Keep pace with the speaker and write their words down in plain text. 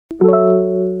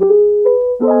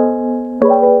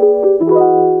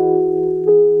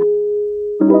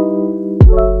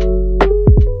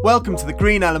welcome to the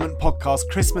Green Element Podcast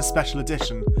Christmas Special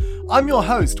Edition. I'm your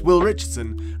host, Will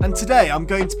Richardson, and today I'm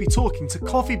going to be talking to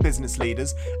coffee business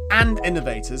leaders and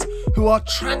innovators who are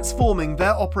transforming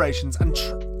their operations and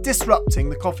disrupting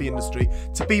the coffee industry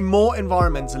to be more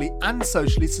environmentally and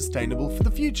socially sustainable for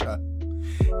the future.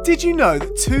 Did you know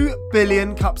that 2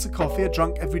 billion cups of coffee are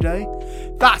drunk every day?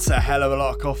 That's a hell of a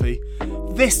lot of coffee.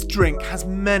 This drink has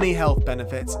many health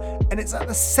benefits and it's at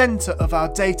the centre of our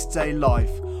day-to-day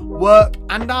life, work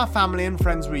and our family and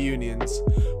friends reunions.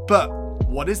 But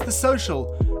what is the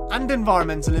social and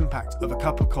environmental impact of a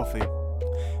cup of coffee?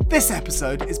 This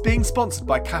episode is being sponsored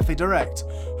by Cafe Direct,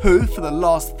 who for the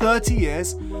last 30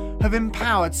 years have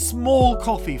empowered small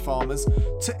coffee farmers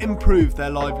to improve their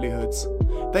livelihoods.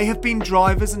 They have been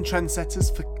drivers and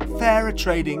trendsetters for fairer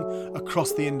trading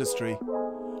across the industry.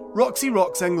 Roxy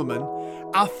Rox Engelman,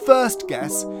 our first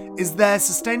guest, is their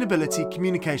Sustainability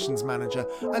Communications Manager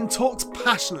and talks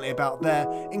passionately about their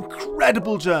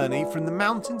incredible journey from the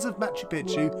mountains of Machu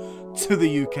Picchu to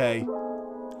the UK.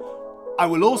 I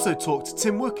will also talk to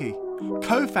Tim Wookey,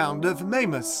 co-founder of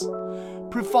Mamus,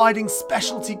 providing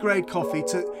specialty grade coffee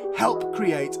to help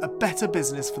create a better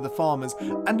business for the farmers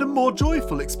and a more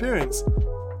joyful experience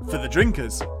for the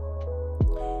drinkers.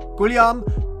 Guillaume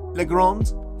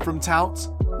Legrand from Tout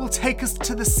will take us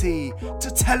to the sea to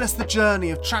tell us the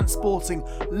journey of transporting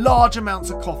large amounts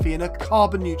of coffee in a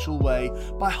carbon neutral way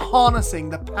by harnessing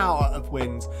the power of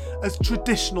wind as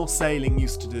traditional sailing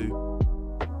used to do.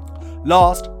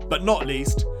 Last but not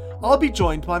least, I'll be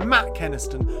joined by Matt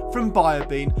Kenniston from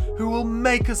BioBean, who will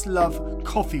make us love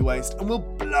coffee waste and will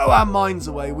blow our minds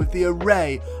away with the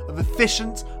array of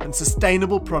efficient and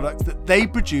sustainable products that they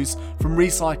produce from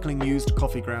recycling used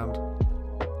coffee ground.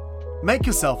 Make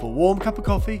yourself a warm cup of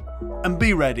coffee and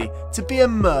be ready to be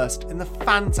immersed in the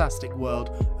fantastic world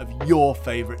of your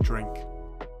favourite drink.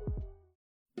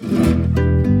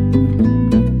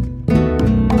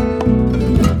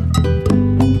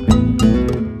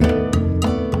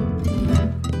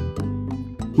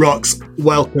 Rox,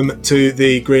 welcome to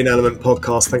the Green Element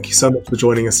Podcast. Thank you so much for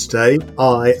joining us today.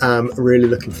 I am really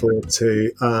looking forward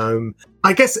to,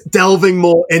 delving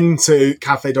more into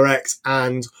Cafe Direct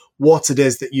and what it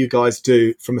is that you guys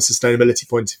do from a sustainability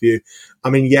point of view.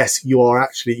 I mean, yes, you are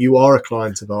a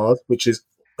client of ours, which is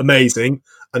amazing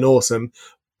and awesome.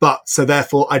 But so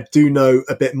therefore, I do know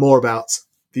a bit more about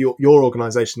your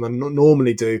organisation than I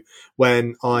normally do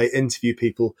when I interview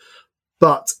people.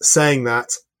 But saying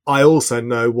that, I also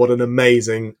know what an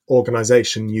amazing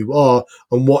organisation you are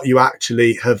and what you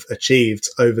actually have achieved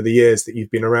over the years that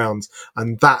you've been around.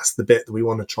 And that's the bit that we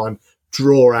want to try and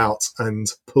draw out and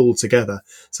pull together.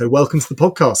 So welcome to the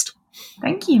podcast.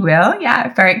 Thank you, Will.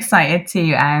 Yeah, very excited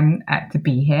to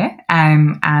be here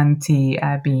and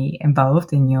to be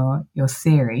involved in your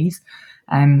series.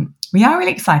 We are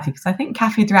really excited because I think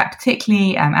Cafe Direct,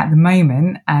 particularly at the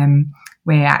moment,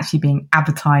 we're actually being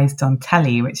advertised on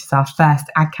telly, which is our first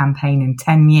ad campaign in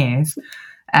 10 years,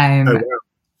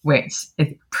 which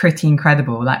is pretty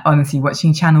incredible. Like, honestly,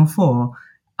 watching Channel 4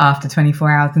 after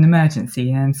 24 hours in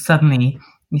emergency, and suddenly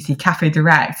you see Cafe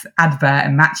Direct advert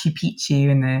and Machu Picchu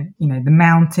and the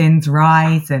mountains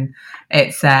rise, and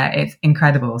it's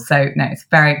incredible. So no, it's a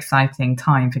very exciting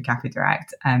time for Cafe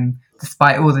Direct,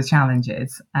 despite all the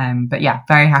challenges. But yeah,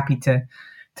 very happy to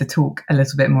talk a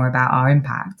little bit more about our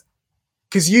impact.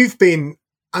 Because you've been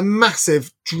a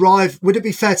massive would it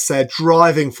be fair to say a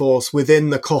driving force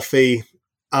within the coffee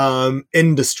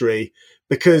industry?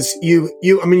 Because you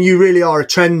really are a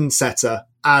trendsetter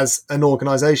as an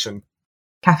organisation.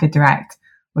 Cafe Direct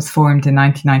was formed in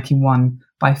 1991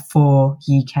 by 4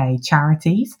 UK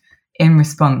charities in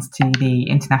response to the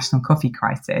international coffee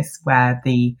crisis, where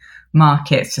the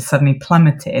markets just suddenly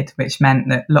plummeted, which meant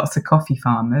that lots of coffee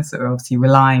farmers are obviously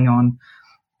relying on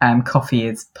coffee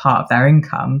as part of their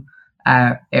income.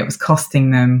 It was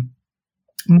costing them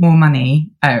more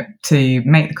money to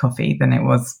make the coffee than they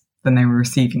were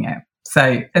receiving it.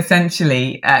 So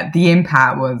essentially, the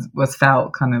impact was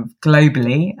felt kind of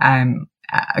globally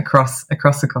across the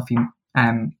coffee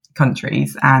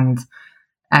countries, and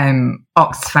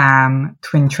Oxfam,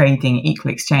 Twin Trading,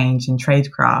 Equal Exchange, and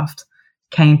Tradecraft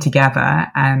came together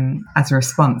as a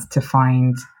response to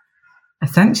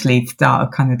start a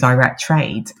kind of direct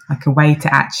trade, like a way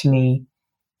to actually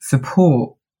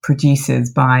support producers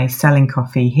by selling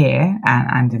coffee here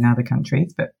and in other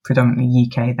countries, but predominantly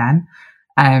UK then.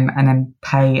 And then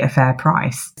pay a fair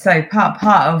price. So part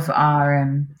of our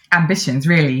ambitions,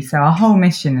 really. So our whole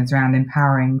mission is around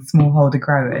empowering smallholder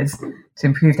growers to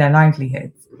improve their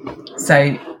livelihoods.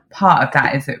 So part of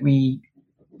that is that we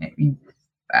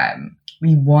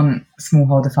want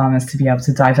smallholder farmers to be able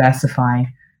to diversify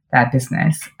their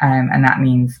business, and that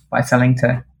means by selling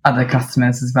to other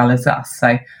customers as well as us.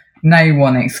 So no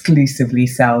one exclusively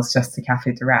sells just to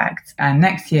Cafe Direct. And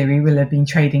next year we will have been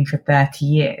trading for 30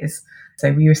 years.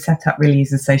 So we were set up really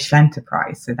as a social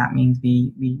enterprise. So that means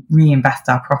we reinvest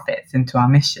our profits into our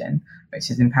mission, which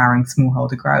is empowering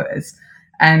smallholder growers.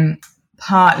 And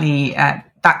partly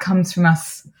that comes from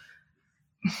us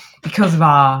because of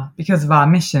our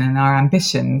mission and our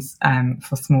ambitions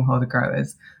for smallholder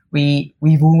growers.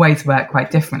 We've always worked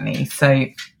quite differently. So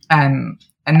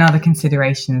another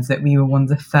consideration is that we were one of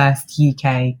the first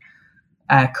UK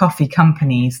coffee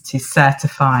companies to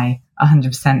certify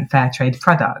 100% fair trade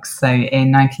products. So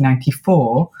in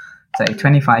 1994, so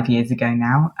 25 years ago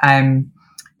now, I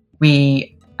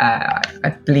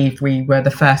believe we were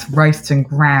the first roast and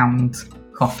ground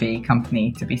coffee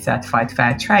company to be certified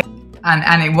fair trade.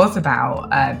 And it was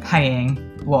about paying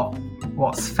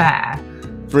what's fair.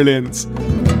 Brilliant.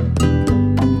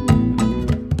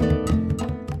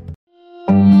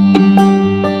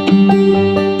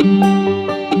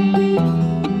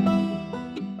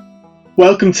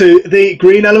 Welcome to the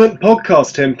Green Element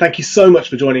podcast, Tim. Thank you so much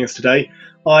for joining us today.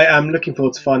 I am looking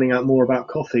forward to finding out more about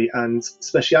coffee and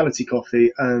specialty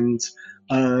coffee, and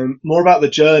more about the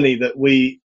journey that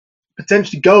we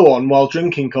potentially go on while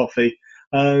drinking coffee.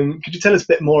 Could you tell us a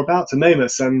bit more about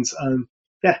Temamus and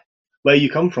where you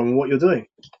come from and what you're doing?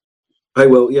 Hey,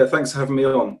 Will. Yeah, thanks for having me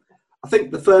on. I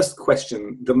think the first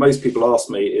question that most people ask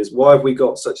me is, why have we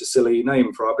got such a silly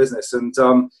name for our business? And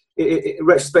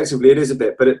retrospectively, it is a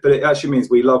bit, but it actually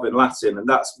means we love in Latin, and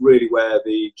that's really where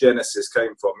the genesis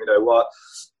came from.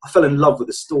 I fell in love with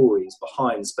the stories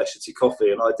behind specialty coffee,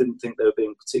 and I didn't think they were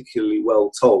being particularly well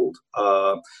told.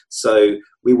 So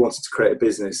we wanted to create a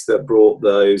business that brought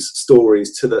those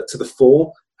stories to the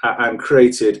fore and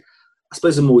created, I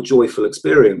suppose, a more joyful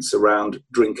experience around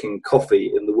drinking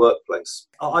coffee in the workplace.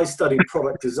 I studied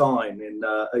product design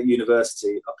at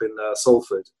university up in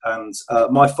Salford, and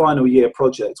my final year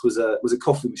project was a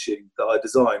coffee machine that I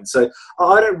designed. So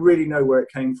I don't really know where it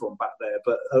came from back there,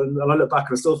 but and I look back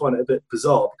and I still find it a bit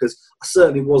bizarre, because I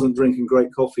certainly wasn't drinking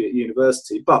great coffee at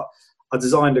university, but I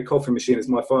designed a coffee machine as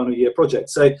my final year project.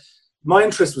 So my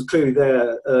interest was clearly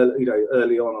there,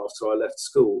 early on after I left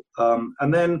school,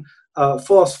 and then.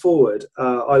 Fast forward,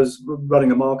 I was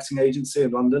running a marketing agency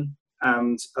in London,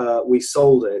 and we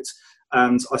sold it,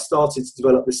 and I started to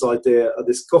develop this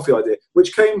coffee idea,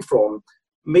 which came from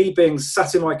me being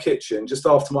sat in my kitchen just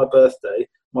after my birthday.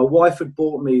 My wife had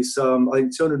bought me some, I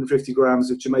think, 250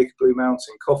 grams of Jamaica Blue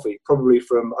Mountain coffee, probably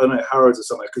from, I don't know, Harrods or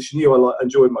somewhere, because she knew I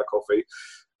enjoyed my coffee,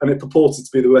 and it purported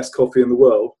to be the best coffee in the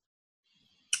world.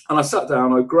 And I sat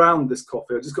down, I ground this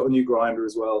coffee. I just got a new grinder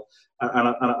as well.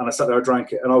 And I sat there, I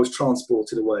drank it, and I was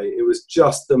transported away. It was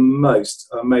just the most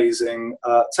amazing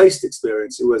taste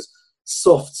experience. It was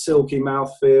soft, silky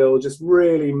mouthfeel, just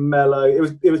really mellow. It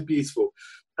was beautiful.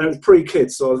 And it was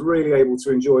pre-kids, so I was really able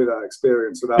to enjoy that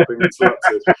experience without being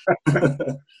interrupted.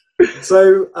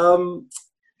 So I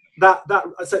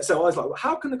was like, well,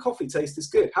 how can the coffee taste this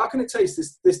good? How can it taste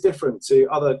this different to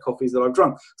other coffees that I've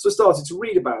drunk? So I started to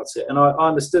read about it, and I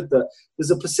understood that there's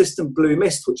a persistent blue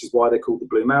mist, which is why they're called the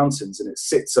Blue Mountains, and it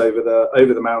sits over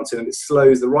the mountain, and it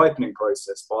slows the ripening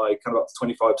process by kind of up to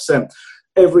 25%.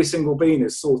 Every single bean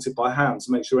is sorted by hand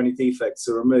to make sure any defects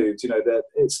are removed.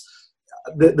 It's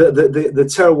the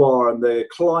terroir and the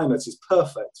climate is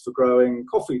perfect for growing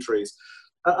coffee trees.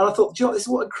 And I thought, this is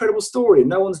what an incredible story.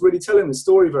 No one's really telling the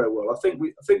story very well. I think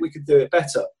we could do it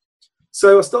better.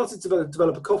 So I started to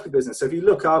develop a coffee business. So if you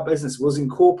look, our business was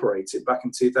incorporated back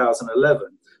in 2011.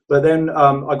 But then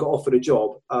I got offered a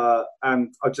job,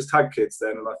 and I just had kids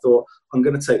then. And I thought, I'm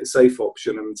going to take the safe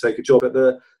option and take a job. But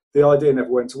the idea never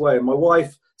went away. And my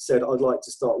wife said, I'd like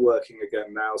to start working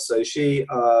again now. So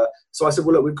so I said,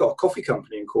 well, look, we've got a coffee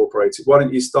company incorporated. Why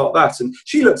don't you start that? And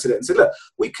she looked at it and said, look,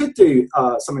 we could do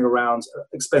something around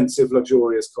expensive,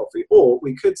 luxurious coffee, or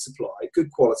we could supply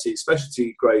good quality,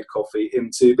 specialty grade coffee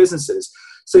into businesses.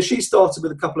 So she started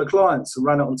with a couple of clients and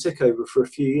ran it on Tickover for a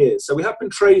few years. So we have been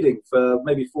trading for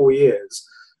maybe 4 years.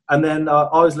 And then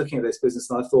I was looking at this business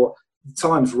and I thought, the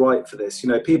time's right for this.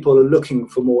 People are looking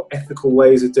for more ethical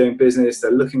ways of doing business.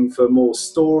 They're looking for more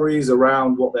stories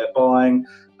around what they're buying,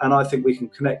 and I think we can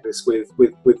connect this with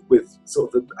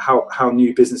sort of how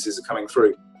new businesses are coming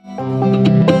through.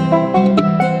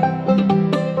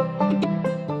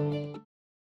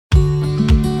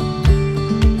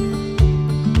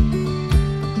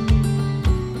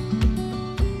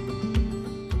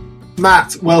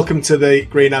 Matt, welcome to the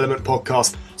Green Element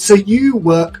podcast. So you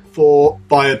work for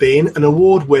BioBean, an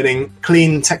award-winning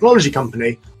clean technology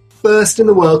company. first in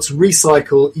the world to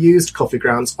recycle used coffee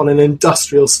grounds on an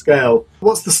industrial scale.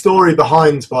 What's the story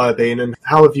behind ViaBean and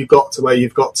how have you got to where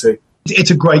you've got to?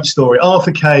 It's a great story.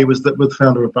 Arthur Kay was the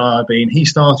founder of ViaBean. He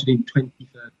started in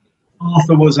 2013.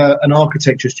 Arthur was an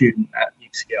architecture student at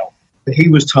UCL. He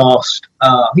was tasked,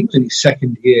 I think it was in his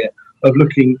second year, of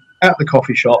looking at the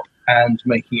coffee shop and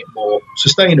making it more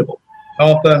sustainable.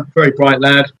 Arthur, very bright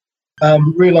lad,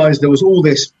 realised there was all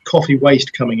this coffee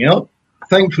waste coming out.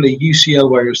 Thankfully, UCL,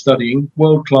 where he was studying,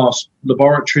 world-class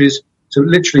laboratories, so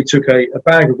literally took a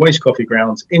bag of waste coffee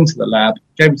grounds into the lab,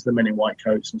 gave it to the men in white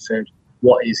coats and said,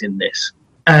 what is in this?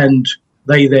 And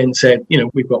they then said,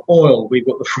 we've got oil, we've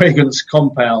got the fragrance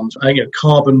compounds,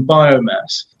 carbon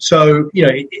biomass. So,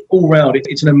 all round,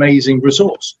 it's an amazing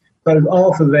resource. So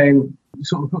Arthur then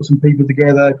sort of put some people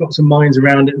together, got some minds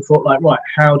around it and thought right,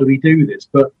 how do we do this?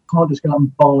 But can't just go out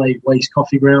and buy waste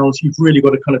coffee grounds. You've really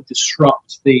got to kind of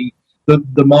disrupt the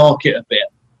market a bit.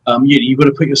 You've got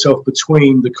to put yourself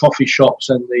between the coffee shops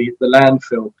and the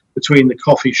landfill, between the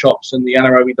coffee shops and the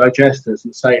anaerobic digesters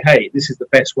and say, hey, this is the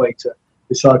best way to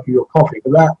recycle your coffee.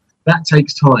 But that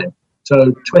takes time. So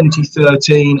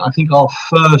 2013, I think our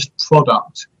first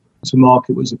product to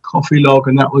market was a coffee log,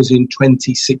 and that was in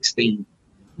 2016.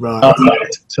 Right.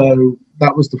 So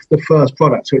that was the first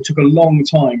product. So it took a long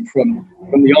time from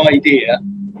the idea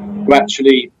to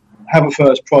actually have a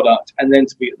first product and then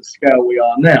to be at the scale we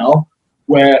are now,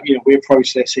 where we're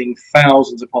processing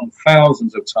thousands upon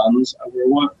thousands of tons, and we're a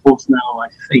workforce now, I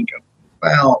think,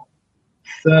 about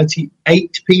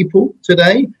 38 people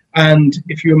today. And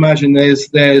if you imagine there's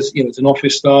an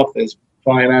office staff, there's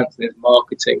finance, there's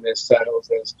marketing, there's sales,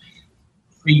 there's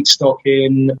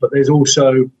feedstocking, but there's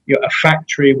also a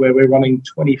factory where we're running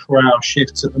 24-hour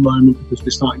shifts at the moment because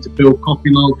we're starting to build coffee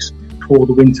logs for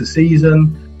the winter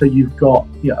season. So you've got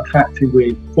a factory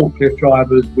with forklift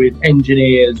drivers, with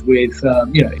engineers, with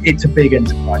it's a big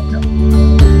enterprise now.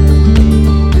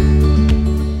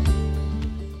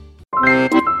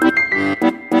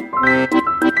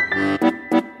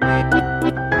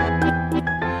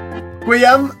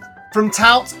 Guillaume from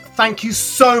Tout, thank you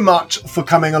so much for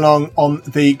coming along on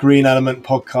the Green Element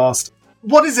podcast.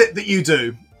 What is it that you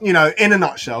do? In a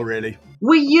nutshell, really.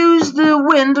 We use the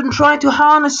wind and try to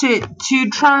harness it to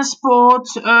transport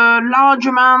large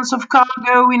amounts of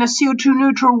cargo in a CO2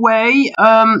 neutral way.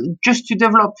 Just to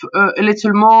develop a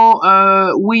little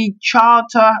more, we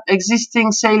charter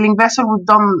existing sailing vessels. We've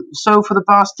done so for the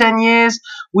past 10 years.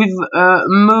 We've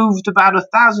moved about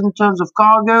 1,000 tons of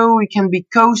cargo. We can be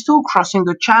coastal, crossing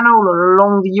the channel or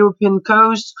along the European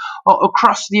coast or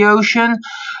across the ocean.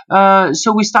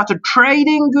 So we started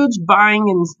trading goods,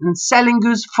 buying and selling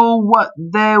goods for what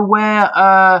they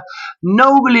were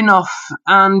noble enough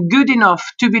and good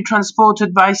enough to be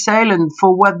transported by sail, and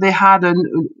for what they had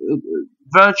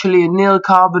virtually a nil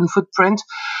carbon footprint.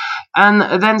 And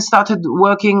then started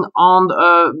working on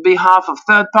behalf of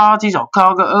third parties or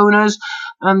cargo owners.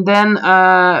 And then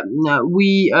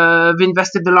we have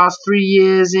invested the last 3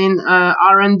 years in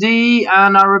R&D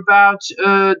and are about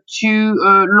to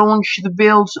launch the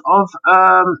build of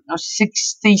a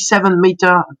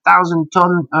 67-meter,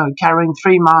 1,000-ton carrying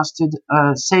 3-masted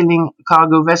sailing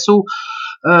cargo vessel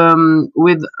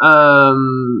with a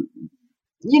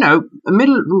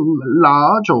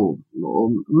large or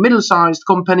middle-sized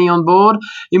company on board,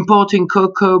 importing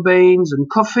cocoa beans and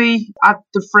coffee at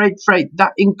the freight.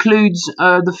 That includes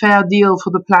the fair deal for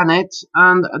the planet,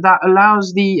 and that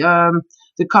allows the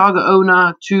cargo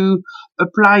owner to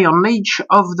apply on each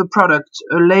of the product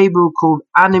a label called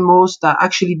Animos that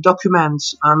actually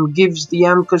documents and gives the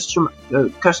end customer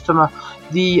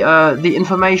the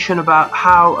information about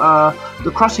how the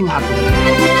crossing happened.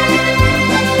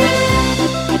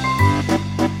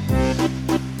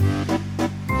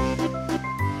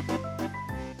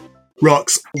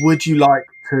 Rox, would you like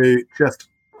to just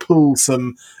pull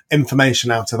some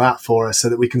information out of that for us so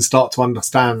that we can start to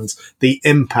understand the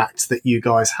impact that you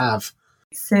guys have?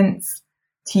 Since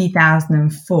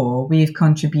 2004, we've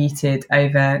contributed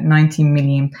over £90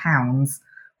 million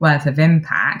worth of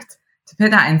impact. To put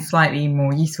that in slightly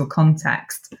more useful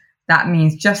context, that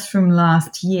means just from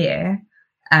last year,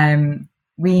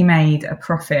 we made a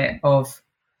profit of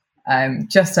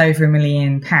just over £1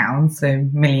 million, so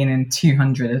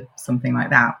 1,200,000, something like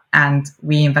that. And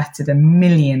we invested 1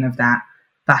 million of that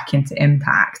back into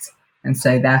impact. And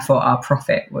so therefore our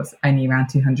profit was only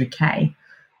around 200k.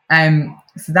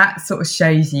 So that sort of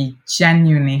shows you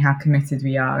genuinely how committed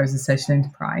we are as a social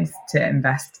enterprise to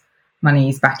invest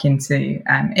monies back into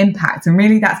impact. And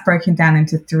really that's broken down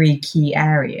into 3 key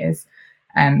areas.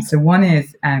 So one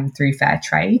is through fair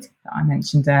trade that I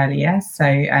mentioned earlier.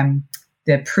 So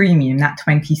the premium, that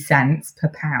 20 cents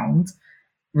per pound,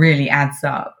 really adds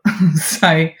up.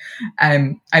 So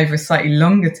over a slightly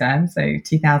longer term, so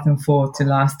 2004 to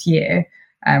last year,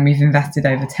 we've invested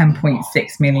over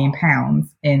 £10.6 million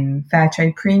in fair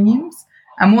trade premiums.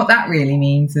 And what that really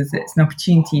means is it's an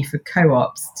opportunity for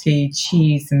co-ops to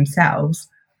choose themselves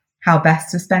how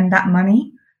best to spend that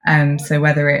money. So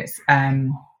whether it's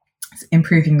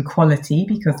improving the quality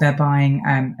because they're buying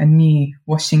a new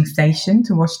washing station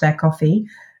to wash their coffee,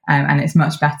 and it's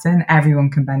much better and everyone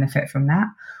can benefit from that,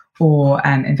 or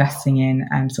investing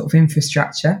in sort of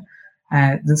infrastructure,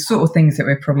 the sort of things that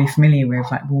we're probably familiar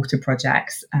with, like water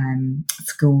projects,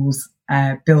 schools,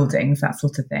 buildings, that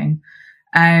sort of thing.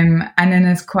 And then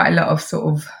there's quite a lot of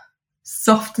sort of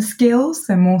softer skills,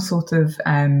 so more sort of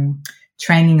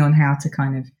training on how to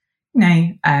kind of,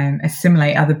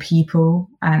 assimilate other people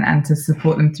and to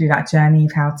support them through that journey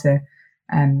of how to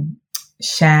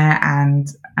share and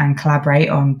collaborate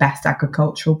on best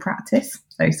agricultural practice,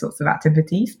 those sorts of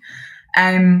activities.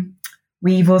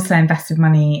 We've also invested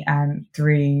money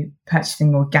through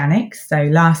purchasing organics. So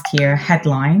last year, a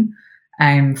headline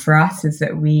for us is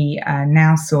that we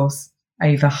now source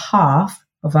over half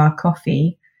of our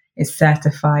coffee is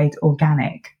certified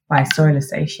organic by a soil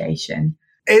association.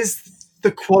 Is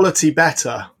the quality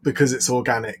better because it's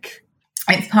organic?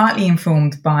 It's partly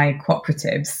informed by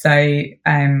cooperatives. So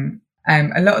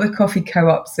a lot of the coffee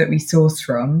co-ops that we source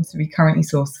from, so we currently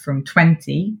source from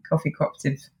 20 coffee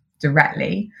cooperatives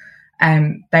directly,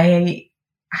 they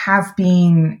have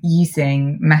been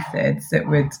using methods that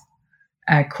would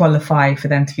qualify for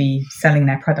them to be selling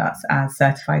their products as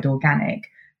certified organic,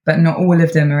 but not all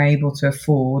of them are able to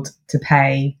afford to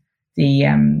pay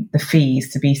the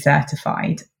fees to be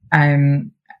certified.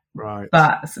 Right.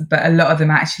 But a lot of them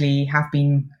actually have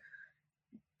been,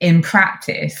 in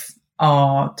practice,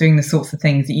 are doing the sorts of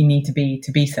things that you need to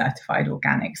be certified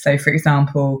organic. So, for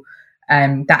example,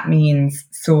 that means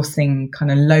sourcing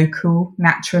kind of local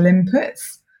natural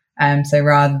inputs. So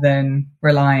rather than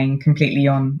relying completely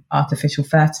on artificial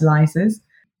fertilizers,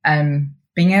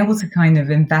 being able to kind of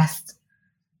invest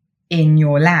in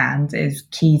your land is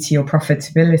key to your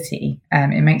profitability.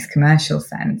 It makes commercial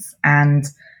sense. And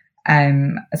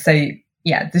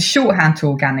the shorthand to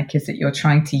organic is that you're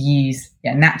trying to use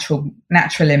natural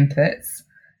inputs.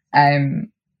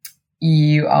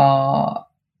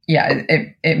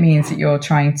 It means that you're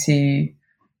trying to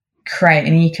create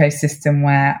an ecosystem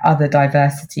where other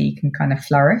diversity can kind of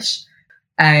flourish.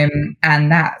 And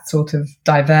that sort of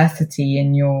diversity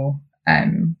in your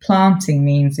planting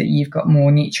means that you've got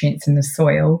more nutrients in the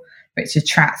soil, which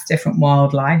attracts different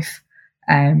wildlife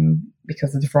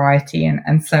because of the variety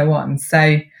and so on.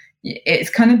 So it's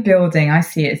kind of building, I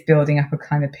see it as building up a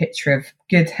kind of picture of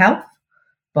good health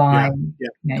by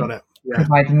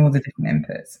providing all the different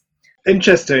inputs.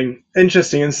 Interesting.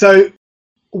 And so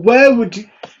where would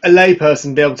a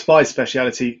layperson be able to buy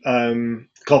specialty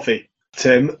coffee,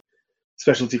 Tim?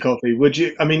 Specialty coffee?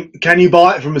 Can you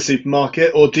buy it from a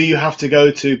supermarket, or do you have to go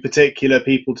to particular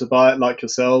people to buy it, like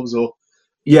yourselves? Or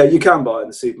yeah, you can buy it in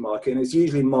the supermarket, and it's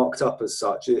usually marked up as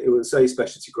such. It will say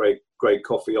specialty grade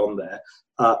coffee on there,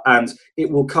 and it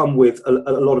will come with a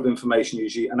lot of information,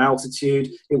 usually an altitude.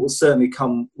 It will certainly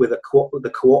come with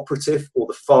the cooperative or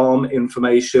the farm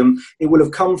information. It will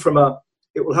have come from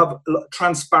it will have a lot of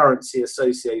transparency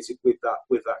associated with that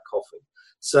coffee.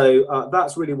 So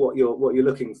that's really what you're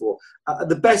looking for.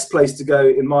 The best place to go,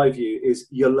 in my view, is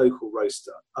your local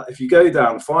roaster. If you go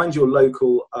down, find your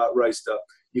local roaster.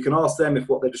 You can ask them if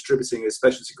what they're distributing is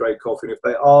specialty grade coffee, and if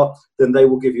they are, then they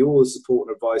will give you all the support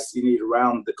and advice you need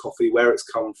around the coffee, where it's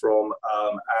come from,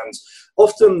 and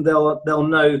often they'll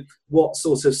know what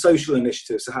sort of social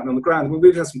initiatives are happening on the ground.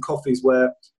 We've had some coffees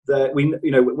where we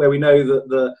know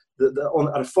that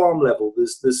at a farm level,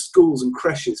 there's schools and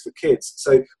creches for kids.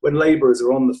 So when labourers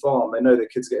are on the farm, they know their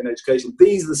kids get an education.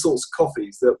 These are the sorts of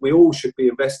coffees that we all should be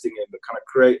investing in that kind of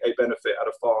create a benefit at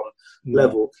a farm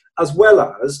level, as well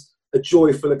as a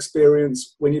joyful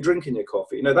experience when you're drinking your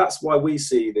coffee. That's why we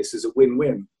see this as a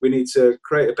win-win. We need to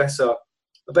create a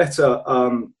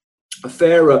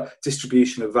fairer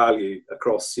distribution of value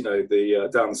across, the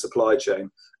down the supply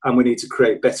chain, and we need to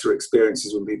create better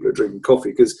experiences when people are drinking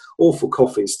coffee, because awful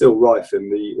coffee is still rife in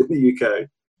the UK.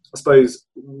 I suppose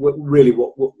really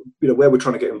what where we're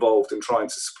trying to get involved in trying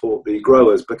to support the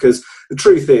growers, because the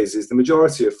truth is the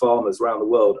majority of farmers around the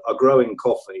world are growing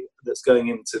coffee that's going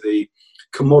into the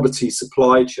commodity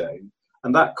supply chain,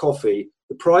 and that coffee,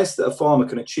 the price that a farmer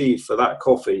can achieve for that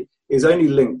coffee is only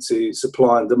linked to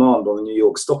supply and demand on the New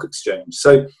York Stock Exchange.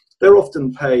 So they're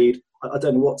often paid, I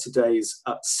don't know what today's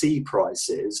C price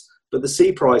is, but the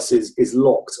C price is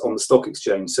locked on the stock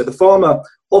exchange. So the farmer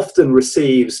often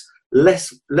receives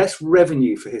less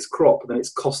revenue for his crop than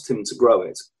it's cost him to grow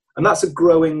it. And that's a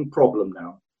growing problem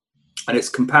now. And it's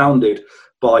compounded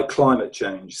by climate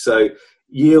change. So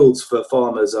yields for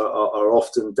farmers are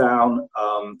often down.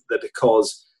 They're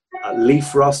because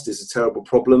leaf rust is a terrible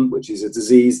problem, which is a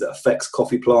disease that affects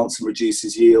coffee plants and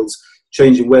reduces yields.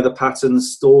 Changing weather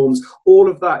patterns, storms, all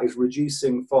of that is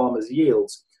reducing farmers'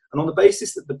 yields. And on the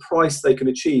basis that the price they can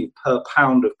achieve per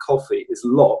pound of coffee is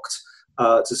locked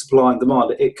to supply and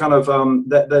demand, it kind of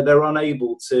they're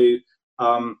unable to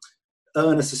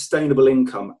earn a sustainable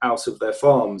income out of their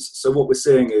farms. So what we're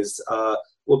seeing is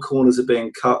what corners are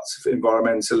being cut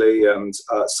environmentally and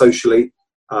socially.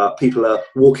 People are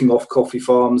walking off coffee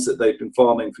farms that they've been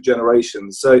farming for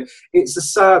generations. So it's a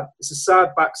sad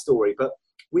backstory. But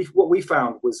what we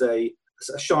found was a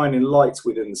shining light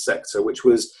within the sector, which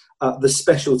was the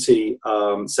specialty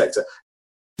sector.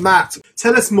 Matt,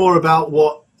 tell us more about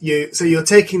so you're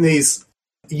taking these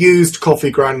used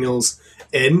coffee granules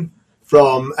in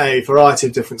from a variety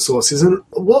of different sources, and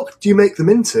what do you make them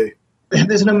into?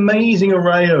 There's an amazing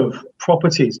array of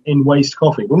properties in waste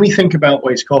coffee. When we think about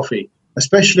waste coffee,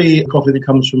 especially coffee that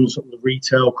comes from sort of the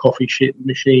retail coffee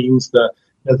machines,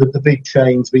 the big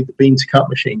chains, the bean to cup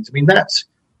machines. I mean,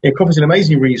 coffee's an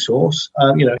amazing resource.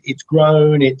 It's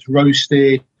grown, it's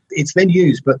roasted, it's then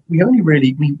used, but we only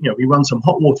really, we run some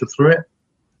hot water through it.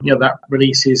 That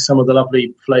releases some of the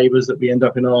lovely flavors that we end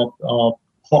up in our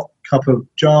hot cup of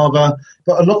Java.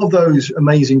 But a lot of those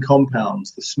amazing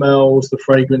compounds, the smells, the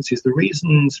fragrances, the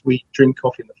reasons we drink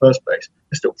coffee in the first place,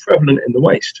 are still prevalent in the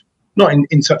waste, not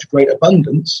in such great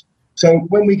abundance. So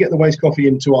when we get the waste coffee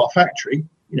into our factory,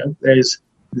 there's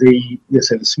the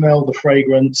smell, the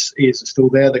fragrance is still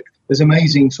there. There's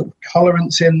amazing sort of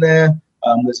colorants in there.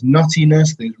 There's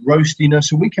nuttiness, there's roastiness.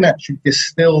 So we can actually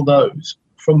distill those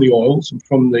from the oils and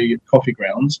from the coffee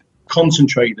grounds,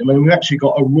 concentrate them, and we've actually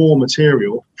got a raw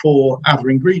material for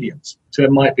other ingredients. So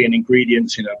it might be an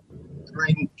ingredient in a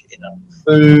drink, in a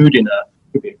food, it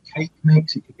could be a cake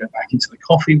mix, it could go back into the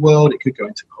coffee world, it could go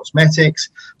into cosmetics.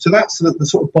 So that's the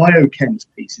sort of biochems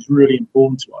piece is really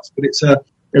important to us. But it's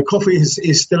coffee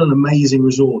is still an amazing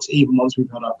resource, even once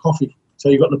we've had our coffee. So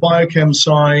you've got the biochem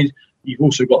side, you've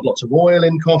also got lots of oil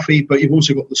in coffee, but you've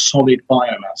also got the solid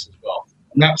biomass as well.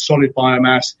 And that solid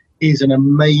biomass is an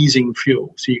amazing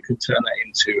fuel. So you can turn that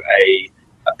into a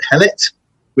pellet,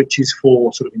 which is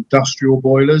for sort of industrial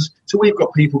boilers. So we've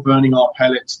got people burning our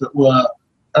pellets that were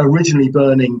originally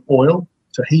burning oil,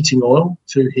 so heating oil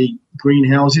to heat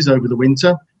greenhouses over the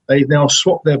winter. They've now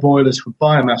swapped their boilers for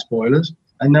biomass boilers,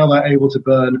 and now they're able to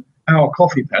burn our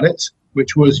coffee pellets,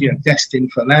 which was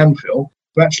destined for landfill,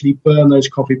 to actually burn those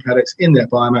coffee pellets in their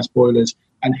biomass boilers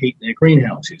and heat their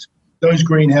greenhouses. Those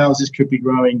greenhouses could be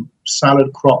growing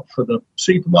salad crop for the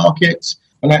supermarkets,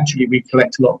 and actually we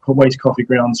collect a lot of waste coffee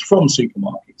grounds from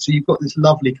supermarkets. So you've got this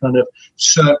lovely kind of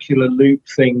circular loop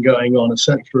thing going on, a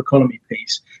circular economy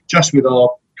piece, just with our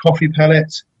coffee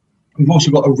pellets. We've also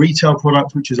got a retail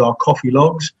product, which is our coffee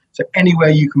logs. So anywhere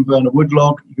you can burn a wood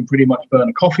log, you can pretty much burn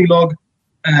a coffee log.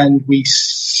 And we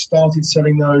started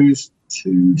selling those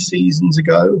 2 seasons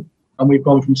ago, and we've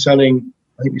gone from selling,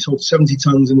 I think we sold 70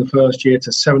 tons in the first year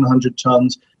to 700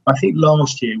 tons. I think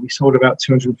last year we sold about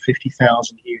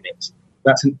 250,000 units.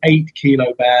 That's an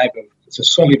 8-kilo bag of, it's a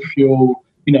solid fuel.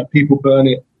 People burn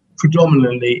it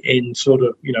predominantly in sort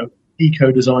of,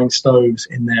 eco-design stoves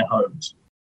in their homes.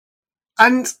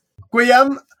 And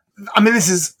Guillaume, I mean, this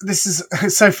is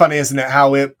it's so funny, isn't it? How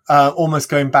we're almost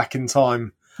going back in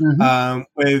time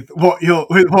with what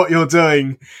you're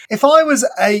doing. If I was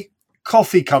a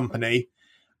coffee company,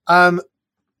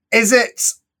 is it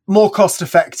more cost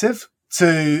effective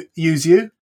to use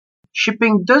you?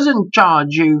 Shipping doesn't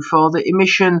charge you for the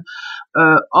emission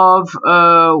of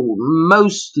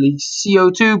mostly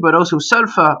CO2, but also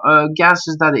sulfur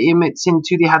gases that it emits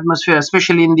into the atmosphere,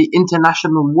 especially in the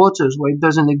international waters where it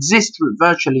doesn't exist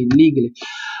virtually legally.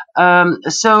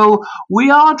 So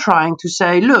we are trying to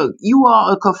say, look, you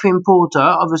are a coffee importer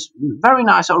of a very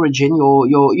nice origin.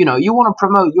 You want to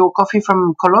promote your coffee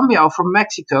from Colombia or from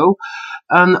Mexico.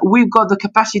 We've got the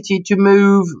capacity to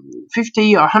move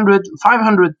 50, 100,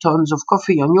 500 tons of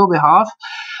coffee on your behalf.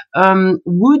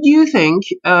 Would you think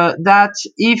that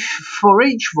if for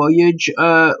each voyage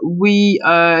we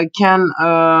can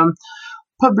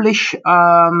publish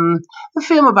a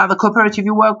film about the cooperative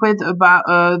you work with, about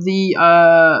the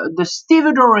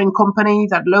stevedoring company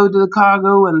that loaded the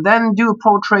cargo, and then do a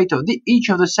portrait of each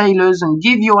of the sailors and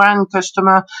give your end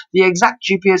customer the exact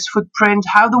GPS footprint,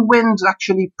 how the winds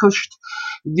actually pushed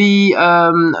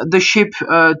the ship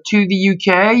to the UK,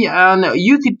 and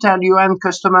you could tell your end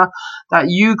customer that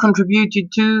you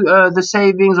contributed to the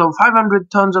savings of 500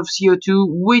 tons of CO2,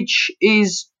 which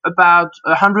is about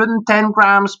 110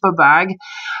 grams per bag.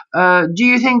 Do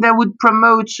you think that would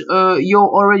promote your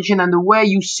origin and the way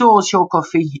you source your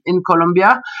coffee in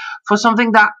Colombia for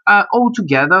something that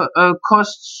altogether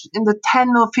costs in the 10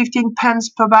 or 15 pence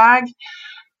per bag?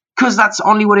 Because that's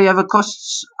only what it ever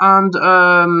costs, and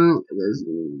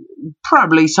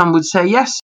probably some would say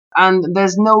yes. And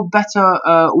there's no better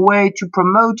way to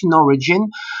promote an origin,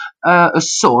 a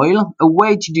soil, a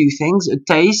way to do things, a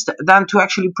taste, than to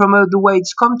actually promote the way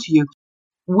it's come to you.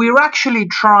 We're actually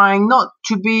trying not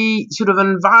to be sort of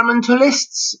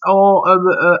environmentalists or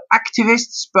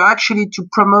activists, but actually to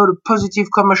promote a positive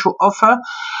commercial offer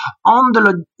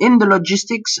in the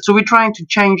logistics. So we're trying to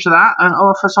change that and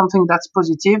offer something that's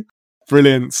positive.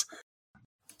 Brilliant.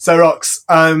 So, Rox,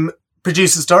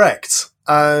 Producers Direct,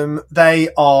 they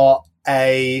are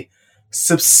a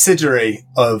subsidiary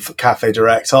of Cafe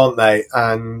Direct, aren't they?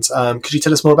 And could you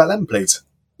tell us more about them, please?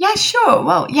 Yeah, sure.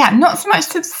 Well, yeah, not so much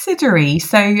subsidiary.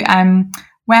 So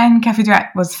when Cafe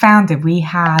Direct was founded, we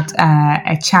had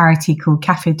a charity called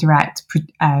Cafe Direct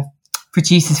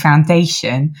Producers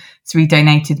Foundation. So we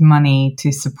donated money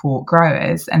to support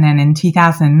growers. And then in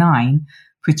 2009,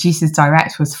 Producers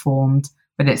Direct was formed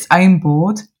with its own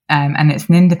board, and it's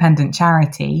an independent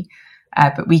charity.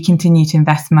 But we continue to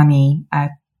invest money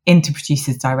into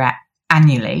Producers Direct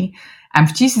annually. And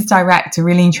Producers Direct are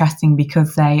really interesting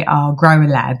because they are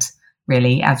grower-led,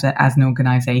 really, as an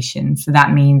organisation. So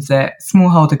that means that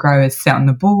smallholder growers sit on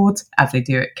the board, as they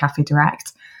do at Cafe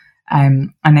Direct,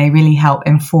 and they really help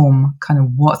inform kind of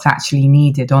what's actually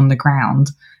needed on the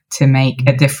ground to make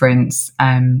a difference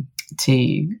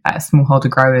to smallholder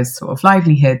growers' sort of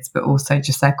livelihoods, but also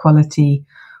just their quality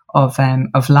of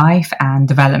life and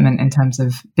development in terms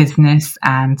of business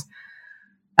and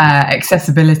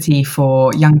accessibility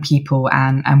for young people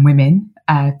and women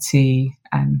to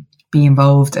be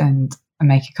involved and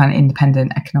make a kind of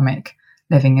independent economic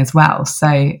living as well.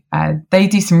 So they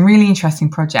do some really interesting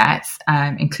projects,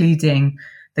 including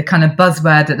the kind of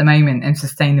buzzword at the moment in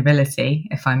sustainability,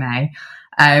 if I may,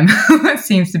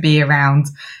 seems to be around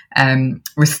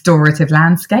restorative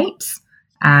landscapes.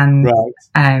 And right.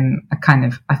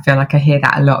 I feel like I hear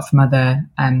that a lot from other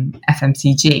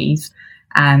FMCGs.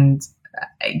 And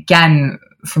again,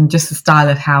 from just the style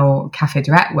of how Cafe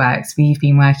Direct works, we've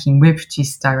been working with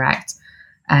Producers Direct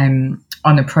on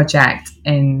a project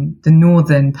in the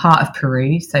northern part of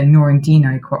Peru, so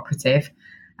Norandino Cooperative,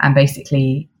 and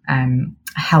basically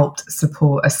helped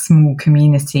support a small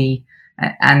community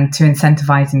and to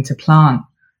incentivize them to plant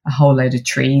a whole load of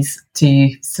trees to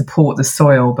support the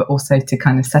soil, but also to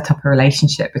kind of set up a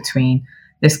relationship between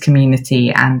this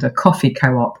community and a coffee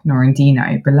co-op,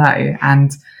 Norandino, below.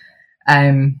 And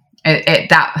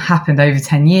that happened over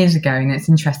 10 years ago, and it's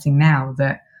interesting now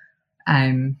that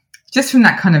just from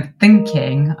that kind of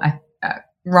thinking,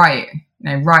 right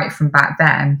from back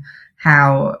then,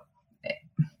 how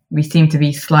we seem to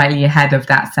be slightly ahead of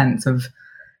that sense of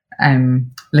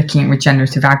looking at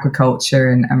regenerative agriculture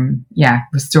and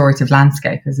restorative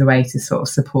landscape as a way to sort of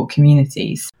support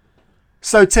communities.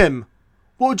 So, Tim,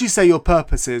 what would you say your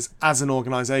purpose is as an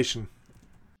organisation?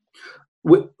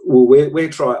 We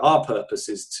try. Our purpose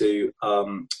is to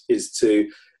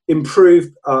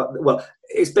improve.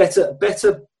 It's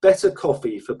better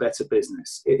coffee for better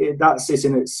business. That's it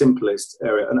in its simplest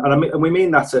area, and we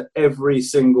mean that at every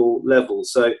single level.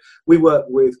 So we work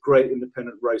with great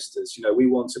independent roasters. We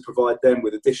want to provide them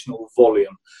with additional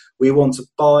volume. We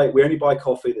only buy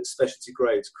coffee that's specialty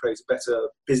grade to create a better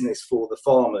business for the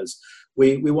farmers.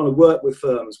 We want to work with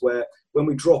firms where when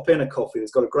we drop in a coffee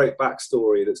that's got a great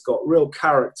backstory, that's got real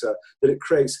character, that it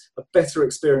creates a better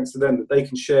experience for them that they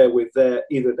can share with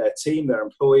either their team, their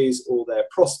employees, or their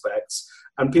prospects,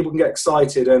 and people can get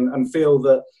excited and feel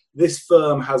that this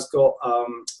firm has got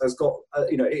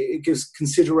it gives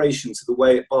consideration to the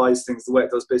way it buys things, the way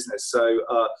it does business. So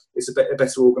it's a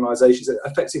better organisation. It's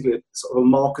effectively a sort of a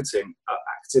marketing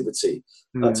activity,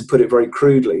 to put it very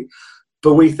crudely.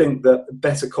 But we think that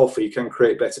better coffee can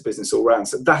create better business all round.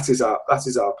 So that is our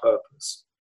purpose.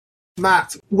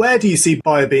 Matt, where do you see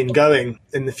BioBean going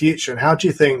in the future, and how do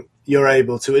you think you're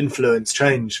able to influence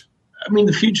change? I mean,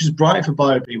 the future's bright for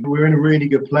BioBean. We're in a really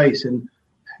good place, and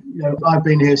I've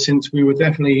been here since we were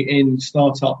definitely in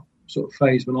startup sort of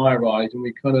phase when I arrived, and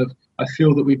I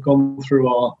feel that we've gone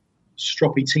through our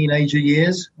stroppy teenager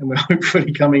years, and we're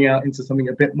hopefully coming out into something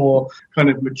a bit more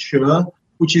kind of mature,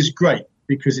 which is great,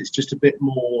 because it's just a bit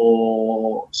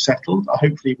more settled.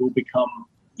 Hopefully we'll become,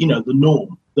 the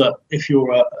norm. That if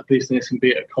you're a business, and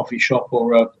be it a coffee shop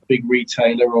or a big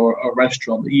retailer or a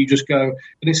restaurant, that you just go, and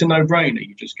it's a no-brainer.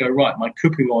 You just go, right, my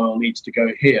cooking oil needs to go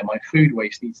here, my food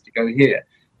waste needs to go here.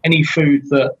 Any food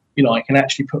that I can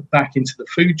actually put back into the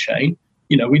food chain,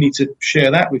 we need to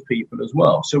share that with people as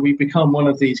well. So we become one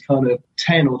of these kind of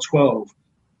 10 or 12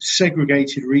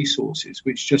 segregated resources,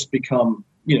 which just become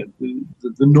the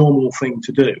normal thing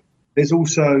to do. There's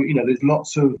also, there's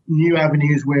lots of new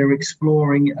avenues we're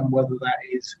exploring, and whether that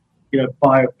is,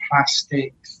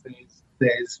 bioplastics,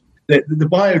 there's the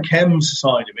biochem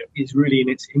side of it is really in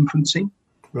its infancy.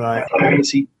 Right. I can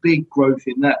see big growth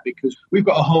in that, because we've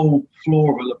got a whole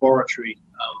floor of a laboratory,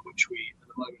 which we at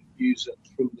the moment use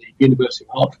from the University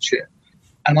of Hertfordshire.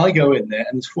 And I go in there,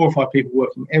 and there's 4 or 5 people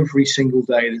working every single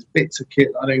day. There's bits of kit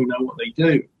I don't even know what they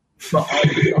do. But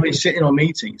I sit in on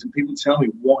meetings, and people tell me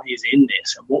what is in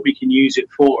this and what we can use it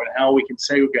for and how we can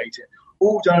segregate it,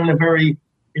 all done in a very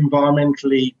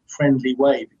environmentally friendly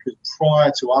way. Because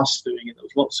prior to us doing it, there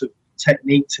was lots of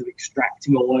techniques of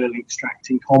extracting oil,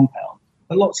 extracting compound,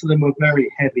 but lots of them were very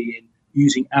heavy in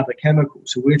using other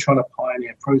chemicals. So we're trying to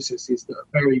pioneer processes that are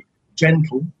very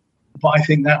gentle, but I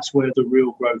think that's where the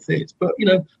real growth is. But,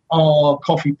 our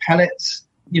coffee pellets,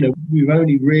 we've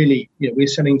only really, we're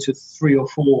selling to 3 or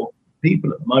 4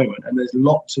 people at the moment, and there's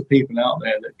lots of people out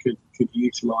there that could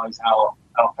utilise our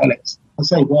pellets. I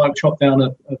say, why chop down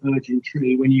a virgin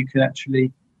tree when you can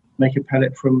actually make a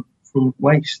pellet from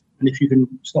waste? And if you can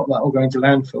stop that all going to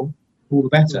landfill, all the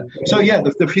better. So yeah,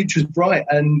 the future's bright,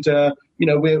 and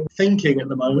we're thinking at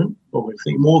the moment, or we're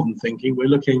thinking more than thinking. We're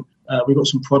looking. We've got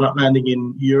some product landing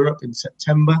in Europe in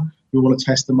September. We want to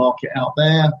test the market out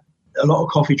there. A lot of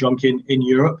coffee drunk in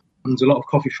Europe. There's a lot of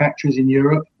coffee factories in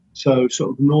Europe. So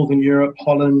sort of Northern Europe,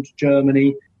 Holland,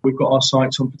 Germany. We've got our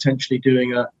sights on potentially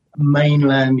doing a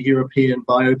mainland European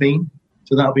biobean.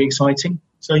 So that'll be exciting.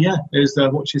 So yeah, there's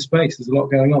watch this space. There's a lot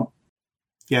going on.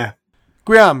 Yeah.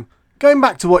 Graham, going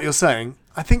back to what you're saying,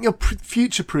 I think you're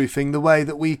future-proofing the way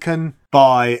that we can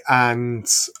buy and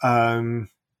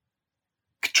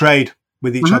trade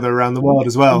with each other around the world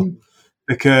as well.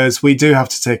 Because we do have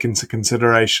to take into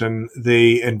consideration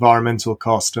the environmental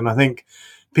cost. And I think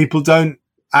people don't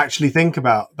actually think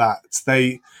about that.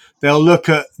 They'll look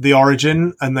at the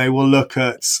origin, and they will look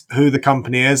at who the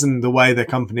company is and the way their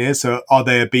company is. So are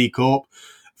they a B Corp,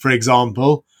 for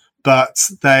example? But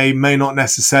they may not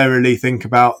necessarily think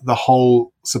about the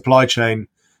whole supply chain.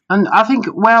 And I think,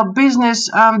 business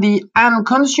and the end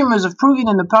consumers have proven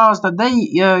in the past that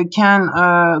they can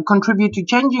contribute to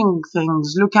changing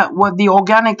things. Look at what the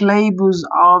organic labels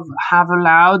have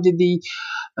allowed.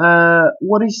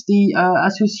 What is the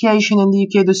association in the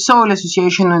UK, the Soil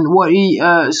Association, and what he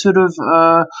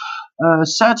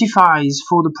certifies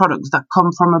for the products that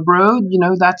come from abroad.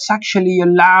 That's actually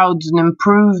allowed an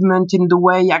improvement in the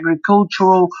way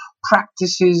agricultural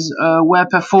practices were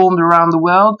performed around the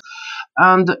world.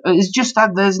 And it's just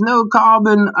that there's no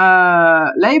carbon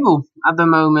label at the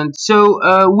moment.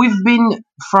 So we've been,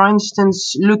 for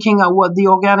instance, looking at what the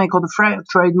organic or the fair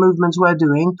trade movements were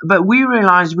doing, but we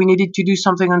realized we needed to do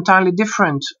something entirely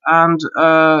different. And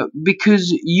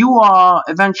because you are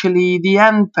eventually the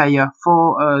end payer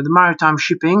for the maritime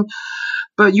shipping,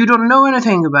 but you don't know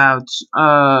anything about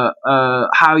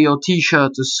how your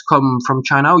T-shirt has come from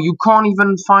China. You can't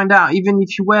even find out, even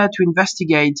if you were to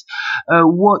investigate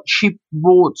what ship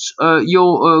brought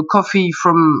your coffee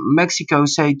from Mexico,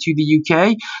 say, to the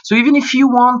UK. So even if you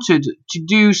wanted to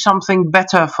do something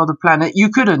better for the planet, you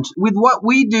couldn't. With what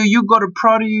we do, you got to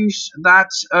produce that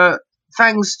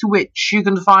thanks to which you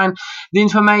can find the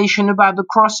information about the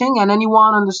crossing, and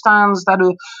anyone understands that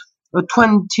a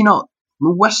 20 knot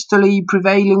westerly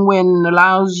prevailing wind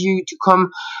allows you to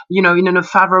come, in a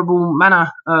favorable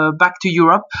manner back to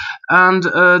Europe. And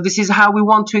this is how we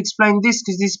want to explain this,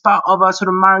 because this is part of our sort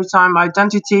of maritime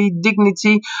identity,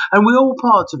 dignity, and we're all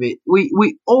part of it.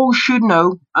 We all should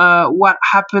know what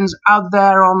happens out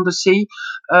there on the sea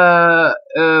for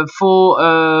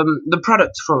the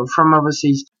product from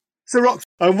overseas. So, Rox,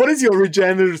 what is your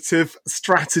regenerative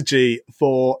strategy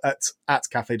for at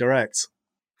Cafe Direct?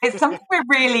 It's something we're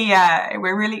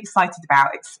really excited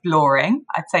about exploring.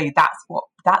 I'd say that's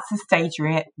the stage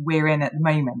we're in at the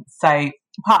moment. So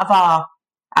part of our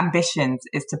ambitions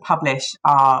is to publish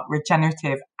our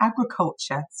regenerative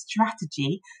agriculture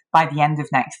strategy by the end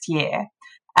of next year.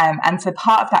 And so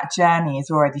part of that journey has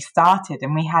already started,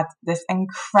 and we had this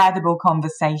incredible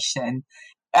conversation.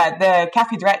 The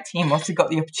Cafe Direct team also got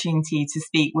the opportunity to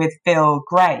speak with Phil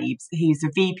Graves, who's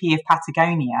the VP of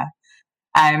Patagonia.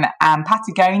 And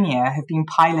Patagonia have been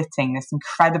piloting this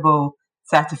incredible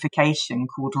certification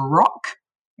called ROC,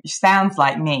 which sounds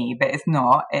like me, but it's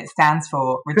not. It stands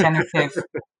for Regenerative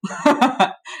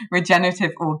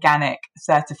Regenerative Organic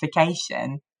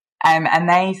Certification. And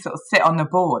they sort of sit on the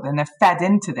board and are fed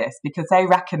into this because they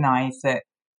recognise that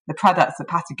the products that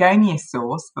Patagonia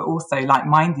source, but also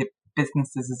like-minded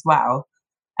businesses as well,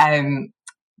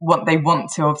 what they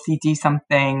want to obviously do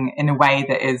something in a way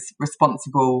that is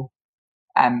responsible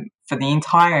for the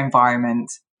entire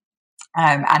environment.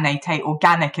 And they take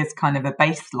organic as kind of a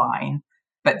baseline,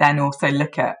 but then also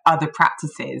look at other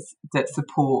practices that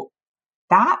support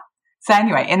that. So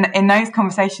anyway, in those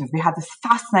conversations, we had this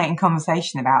fascinating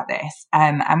conversation about this,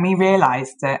 and we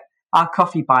realised that our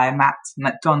coffee buyer, Matt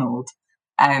McDonald,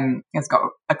 has got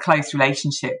a close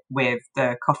relationship with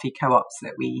the coffee co-ops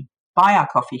that we buy our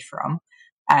coffee from,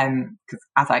 because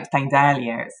as I explained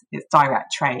earlier, it's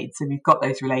direct trade, so we've got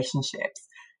those relationships.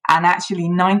 And actually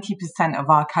 90% of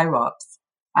our co-ops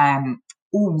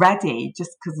already,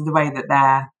 just because of the way that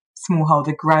they're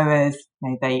smallholder growers,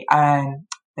 they own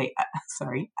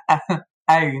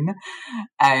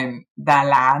their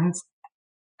land,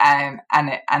 and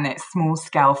it's small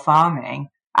scale farming.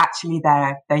 Actually,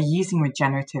 they're using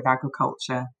regenerative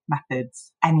agriculture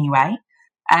methods anyway.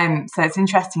 So it's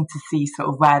interesting to see sort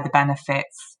of where the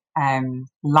benefits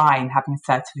lie in having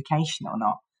certification or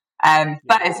not.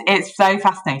 But it's so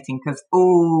fascinating because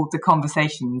all the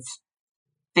conversations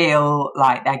feel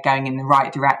like they're going in the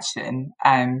right direction,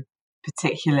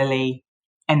 particularly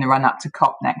in the run up to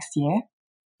COP next year.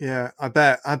 Yeah, I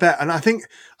bet. And I think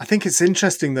it's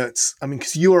interesting that, I mean,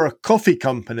 because you are a coffee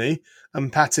company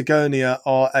and Patagonia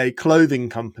are a clothing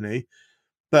company,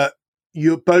 but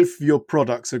both your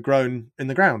products are grown in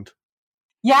the ground.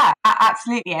 Yeah,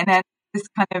 absolutely. And then this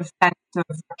kind of sense of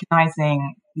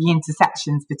recognizing the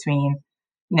intersections between,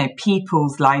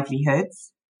 people's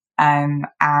livelihoods, and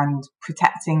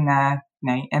protecting the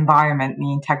environment,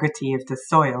 the integrity of the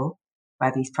soil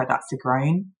where these products are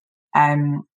grown,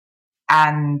 and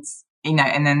and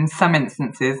then in some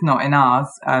instances, not in ours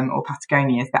or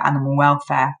Patagonia's, but animal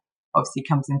welfare obviously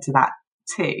comes into that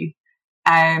too.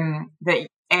 I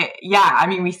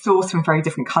mean, we source from very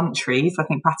different countries. I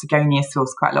think Patagonia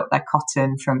source quite a lot of their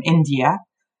cotton from India,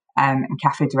 and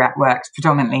Café Direct works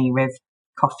predominantly with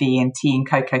coffee and tea and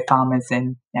cocoa farmers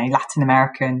in Latin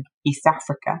America and East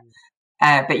Africa.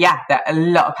 But yeah, there are a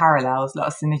lot of parallels, a lot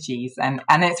of synergies, and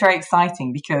it's very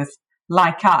exciting because,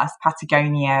 like us,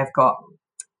 Patagonia have got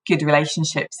good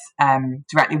relationships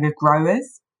directly with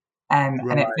growers,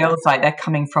 and it feels like they're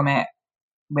coming from it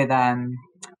with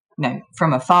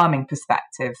from a farming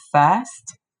perspective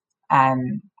first,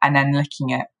 and then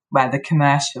looking at where the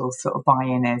commercial sort of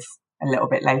buy-in is a little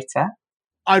bit later.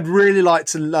 I'd really like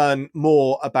to learn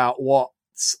more about what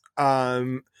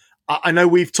I know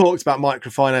we've talked about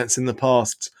microfinance in the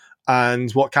past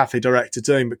and what Café Direct are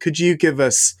doing, but could you give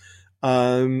us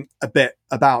a bit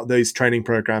about those training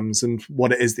programs and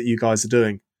what it is that you guys are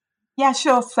doing? Yeah,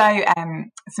 sure. So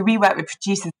we work with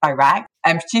Producers Direct,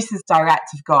 and Producers Direct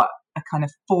have got a kind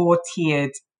of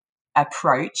 4-tiered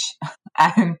approach,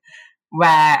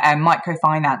 where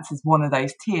microfinance is one of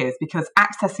those tiers, because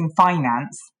accessing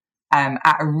finance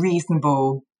at a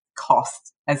reasonable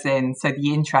cost, as in, so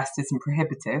the interest isn't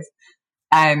prohibitive,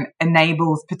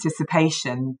 enables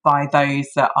participation by those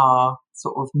that are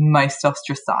sort of most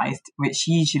ostracized, which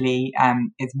usually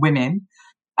is women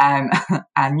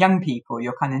and young people,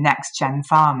 your kind of next gen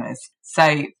farmers.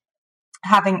 So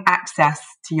having access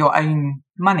to your own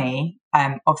money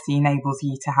obviously enables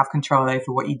you to have control over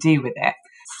what you do with it.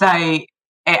 So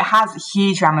it has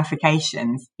huge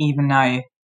ramifications, even though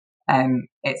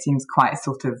it seems quite a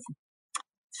sort of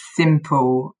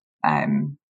simple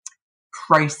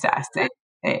process.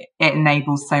 It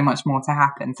enables so much more to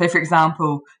happen. So, for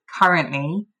example,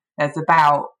 currently there's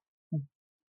about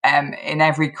in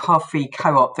every coffee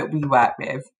co-op that we work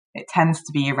with, it tends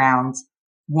to be around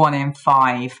 1 in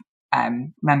 5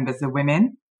 members are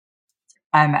women.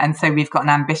 And so we've got an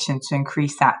ambition to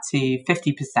increase that to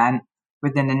 50%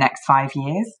 within the next 5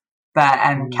 years. But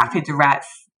Café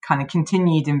Direct's kind of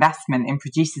continued investment in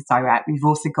Producers Direct, we've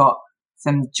also got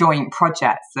some joint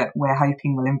projects that we're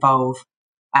hoping will involve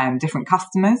different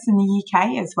customers in the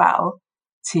UK as well.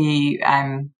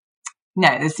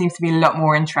 There seems to be a lot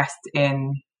more interest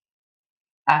in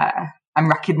and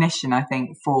recognition, I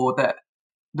think, for the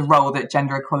role that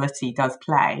gender equality does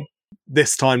play.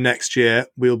 This time next year,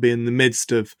 we'll be in the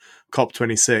midst of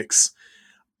COP26.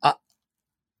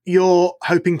 You're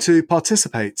hoping to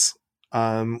participate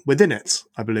within it,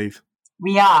 I believe.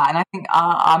 We are, and I think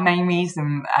our main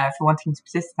reason for wanting to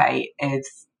participate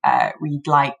is we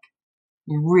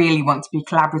really want to be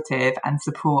collaborative and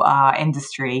support our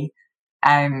industry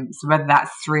So whether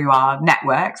that's through our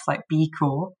networks like B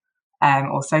Corp,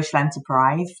 or social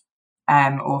enterprise,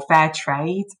 or fair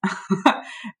trade,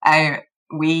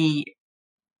 we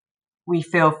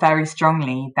feel very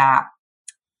strongly that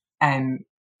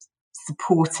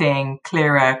supporting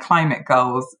clearer climate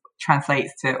goals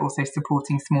translates to also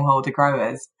supporting smallholder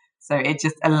growers. So it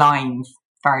just aligns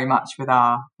very much with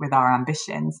our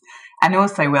ambitions. And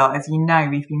also, Will, as you know,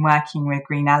 we've been working with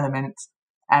Green Element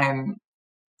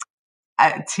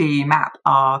to map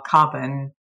our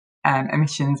carbon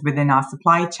emissions within our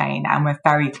supply chain, and we're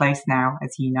very close now,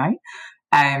 as you know,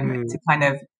 to kind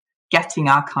of getting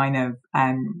our kind of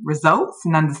results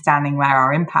and understanding where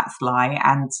our impacts lie.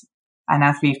 And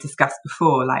as we've discussed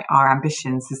before, like our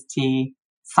ambitions is to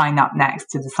sign up next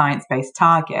to the science-based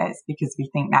targets, because we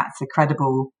think that's a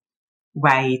credible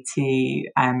way to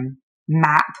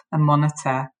map and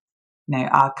monitor,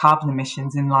 our carbon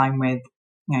emissions in line with,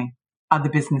 other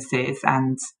businesses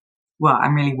and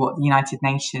really what the United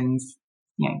Nations,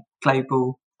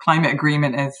 global climate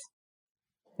agreement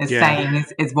is saying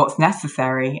is what's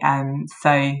necessary. So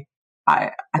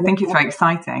I think it's very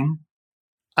exciting.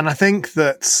 And I think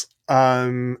that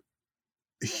the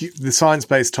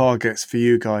science-based targets for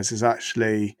you guys is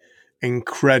actually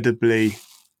incredibly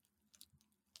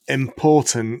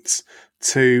important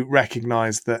to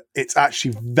recognise that it's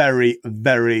actually very,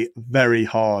 very, very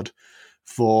hard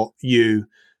for you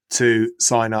to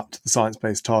sign up to the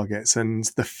science-based targets. And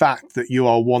the fact that you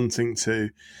are wanting to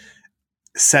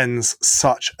sends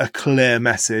such a clear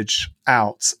message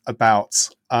out about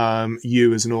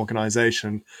you as an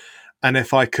organisation. And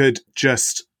if I could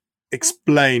just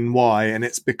explain why, and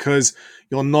it's because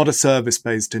you're not a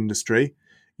service-based industry.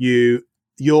 You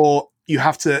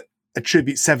have to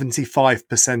attribute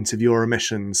 75% of your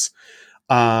emissions.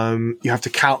 You have to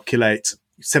calculate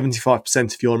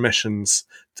 75% of your emissions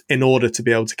in order to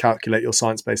be able to calculate your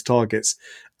science-based targets.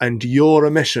 And your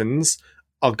emissions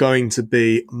are going to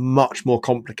be much more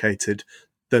complicated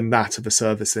than that of a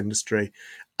service industry,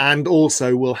 and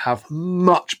also will have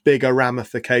much bigger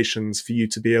ramifications for you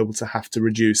to be able to have to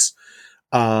reduce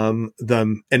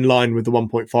them in line with the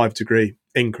 1.5 degree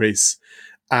increase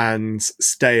and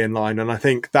stay in line. And I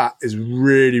think that is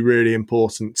really, really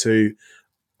important to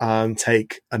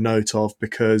take a note of,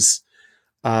 because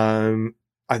I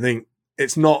think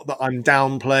it's not that I'm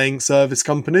downplaying service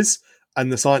companies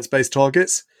and the science-based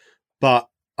targets, but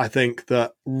I think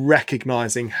that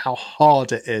recognising how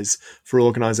hard it is for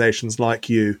organisations like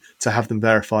you to have them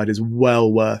verified is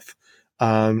well worth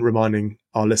reminding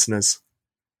our listeners.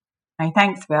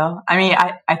 Thanks, Bill. I mean,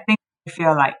 I think I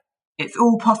feel like it's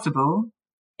all possible.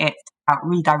 It's about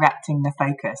redirecting the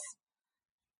focus.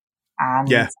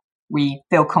 And we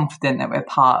feel confident that we're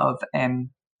part of,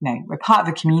 we're part of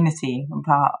a community. We're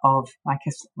part of,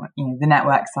 the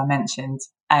networks I mentioned,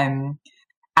 and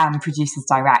Producers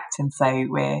Direct. And so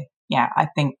I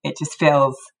think it just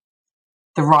feels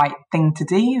the right thing to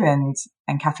do.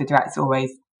 And Cafe Direct's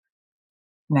always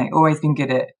been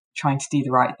good at trying to do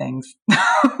the right things.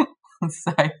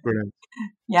 So, brilliant.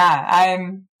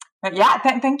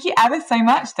 Thank you ever so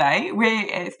much, Day.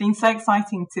 It's been so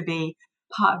exciting to be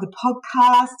part of the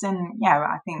podcast, and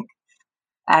I think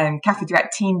Cafe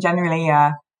Direct team generally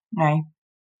are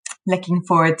looking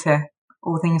forward to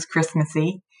all things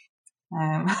Christmassy.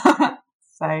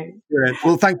 Brilliant.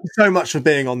 Well, thank you so much for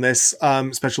being on this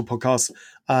special podcast.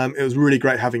 It was really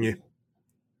great having you.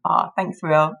 Oh, thanks,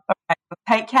 Will. All right,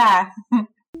 take care.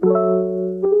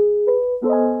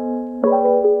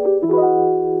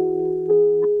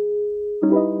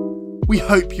 We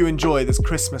hope you enjoy this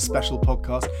Christmas special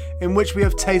podcast, in which we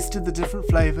have tasted the different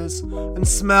flavours and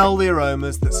smell the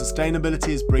aromas that sustainability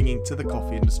is bringing to the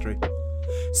coffee industry.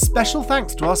 Special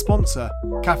thanks to our sponsor,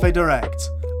 Cafe Direct,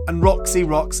 and Roxy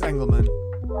Rox Engelman,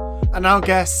 and our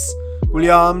guests,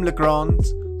 William Legrand,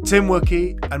 Tim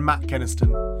Wookey, and Matt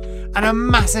Kenniston. And a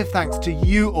massive thanks to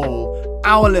you all,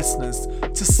 our listeners,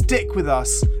 to stick with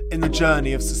us in the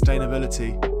journey of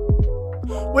sustainability.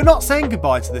 We're not saying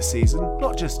goodbye to this season,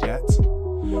 not just yet.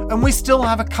 And we still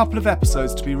have a couple of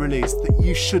episodes to be released that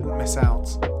you shouldn't miss out.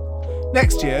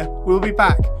 Next year, we'll be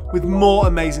back with more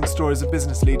amazing stories of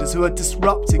business leaders who are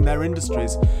disrupting their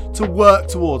industries to work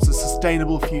towards a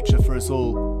sustainable future for us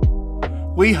all.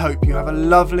 We hope you have a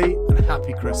lovely and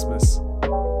happy Christmas.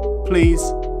 Please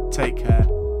take care.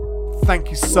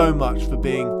 Thank you so much for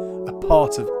being a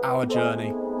part of our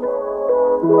journey.